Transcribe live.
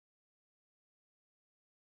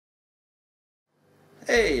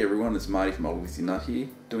Hey everyone, it's Marty from Oceania here,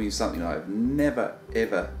 doing something I've never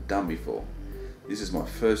ever done before. This is my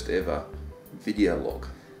first ever video log.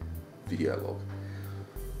 Vlog.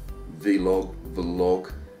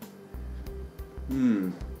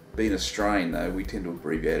 Being Australian though, we tend to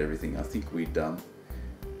abbreviate everything. I think we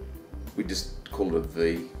just call it a V.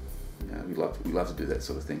 You know, we love to do that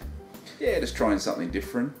sort of thing. Yeah, just trying something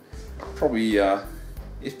different. Probably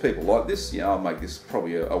if people like this, I'll make this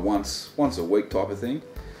probably a once a week type of thing.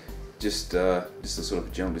 Just a sort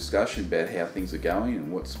of general discussion about how things are going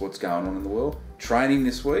and what's going on in the world. Training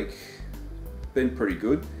this week been pretty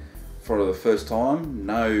good. For the first time,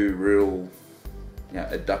 no real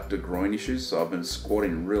adductor groin issues. So I've been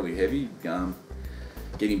squatting really heavy,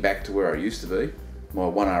 getting back to where I used to be. My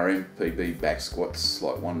 1RM PB back squats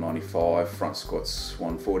like 195, front squats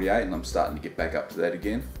 148, and I'm starting to get back up to that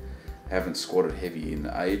again. Haven't squatted heavy in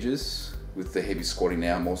ages. With the heavy squatting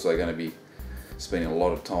now, I'm also going to be spending a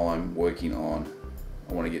lot of time working on,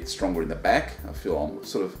 I want to get stronger in the back. I feel I'm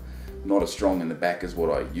sort of not as strong in the back as what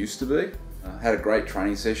I used to be. Had a great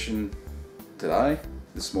training session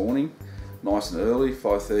this morning, nice and early,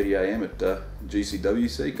 5:30 AM at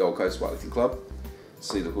GCWC, Gold Coast Weightlifting Club.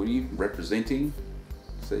 See the hoodie representing,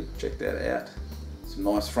 see, check that out. Some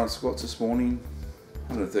nice front squats this morning,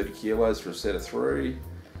 130 kilos for a set of 3.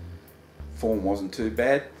 Form wasn't too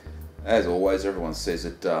bad. As always, everyone says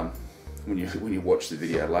that when you watch the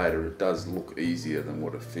video later, it does look easier than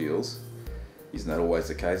what it feels. Isn't that always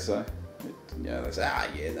the case though? They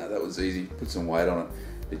say, that was easy, put some weight on it.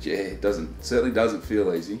 But yeah, it certainly doesn't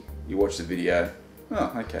feel easy. You watch the video,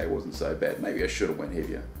 oh, okay, it wasn't so bad. Maybe I should have went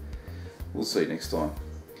heavier. We'll see next time.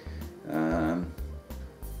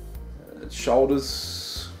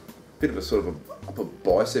 Shoulders, bit of a sort of upper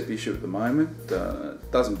bicep issue at the moment.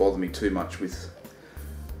 Doesn't bother me too much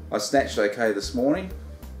I snatched okay this morning.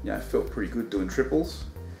 Felt pretty good doing triples.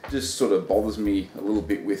 Just sort of bothers me a little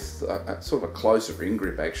bit with sort of a closer in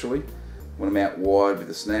grip actually. When I'm out wide with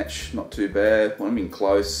the snatch, not too bad. When I'm in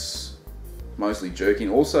close, mostly jerking.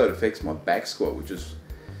 Also it affects my back squat, which is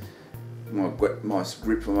my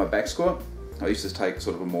grip for my back squat. I used to take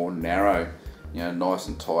sort of a more narrow, nice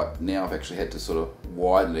and tight. Now I've actually had to sort of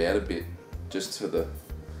widen it out a bit just for the,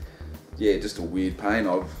 just a weird pain.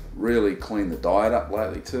 I've really cleaned the diet up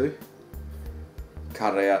lately too.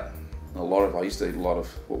 Cut out I used to eat a lot of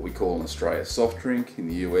what we call in Australia soft drink. In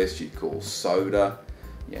the US you'd call soda.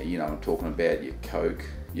 I'm talking about your Coke,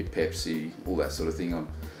 your Pepsi, all that sort of thing. I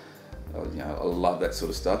love that sort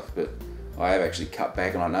of stuff, but I have actually cut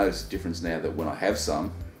back, and I notice a difference now that when I have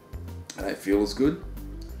some, I don't feel as good.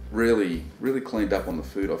 Really cleaned up on the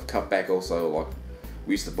food. I've cut back also, like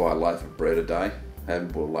we used to buy a loaf of bread a day. I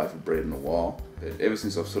haven't bought a loaf of bread in a while. But ever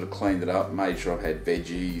since I've sort of cleaned it up, made sure I've had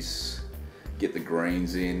veggies, get the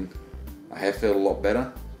greens in, I have felt a lot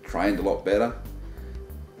better, trained a lot better.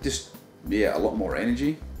 Just, a lot more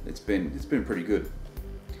energy. It's been pretty good.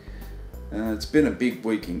 It's been a big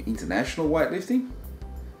week in international weightlifting.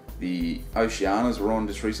 The Oceanias were on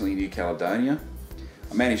just recently near Caledonia.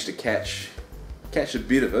 I managed to catch a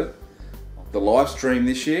bit of it. The live stream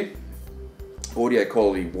this year, audio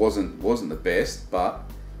quality wasn't the best, but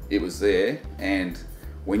it was there. And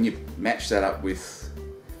when you match that up with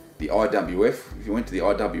the IWF, if you went to the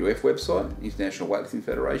IWF website, International Weightlifting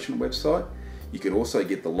Federation website, you could also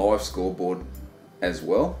get the live scoreboard as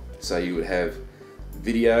well. So you would have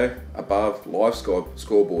video above, live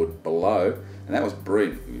scoreboard below, and that was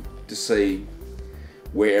brilliant to see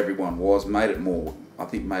where everyone was. Made it more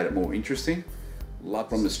interesting.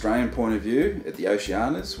 From an Australian point of view, at the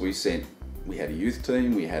Oceanias, we had a youth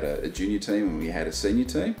team, we had a junior team, and we had a senior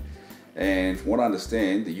team. And from what I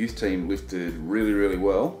understand, the youth team lifted really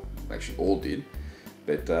well. Actually, all did.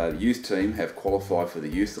 But the youth team have qualified for the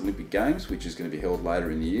Youth Olympic Games, which is going to be held later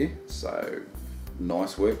in the year. So,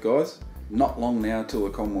 nice work, guys. Not long now till the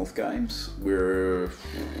Commonwealth Games. We've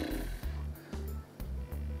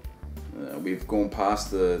gone past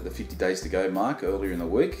the 50 days to go mark earlier in the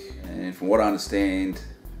week. And from what I understand,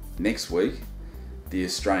 next week, the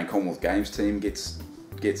Australian Commonwealth Games team gets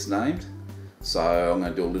named. So I'm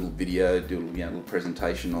going to do a little video, do a little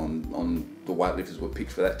presentation on the weightlifters were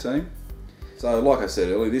picked for that team. So like I said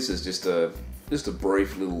earlier, this is just a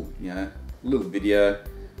brief little video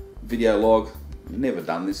log. Never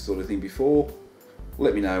done this sort of thing before.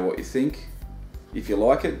 Let me know what you think. If you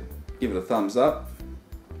like it, give it a thumbs up.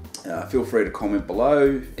 Feel free to comment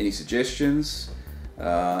below any suggestions.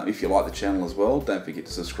 If you like the channel as well, don't forget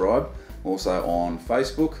to subscribe. Also on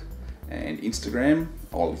Facebook and Instagram,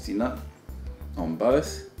 Oceania on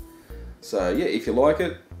both. So if you like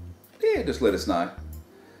it, just let us know.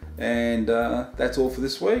 And that's all for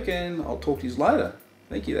this week, and I'll talk to you later.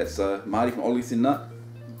 Thank you. That's Marty from Oddly Thin Nut.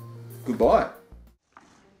 Goodbye.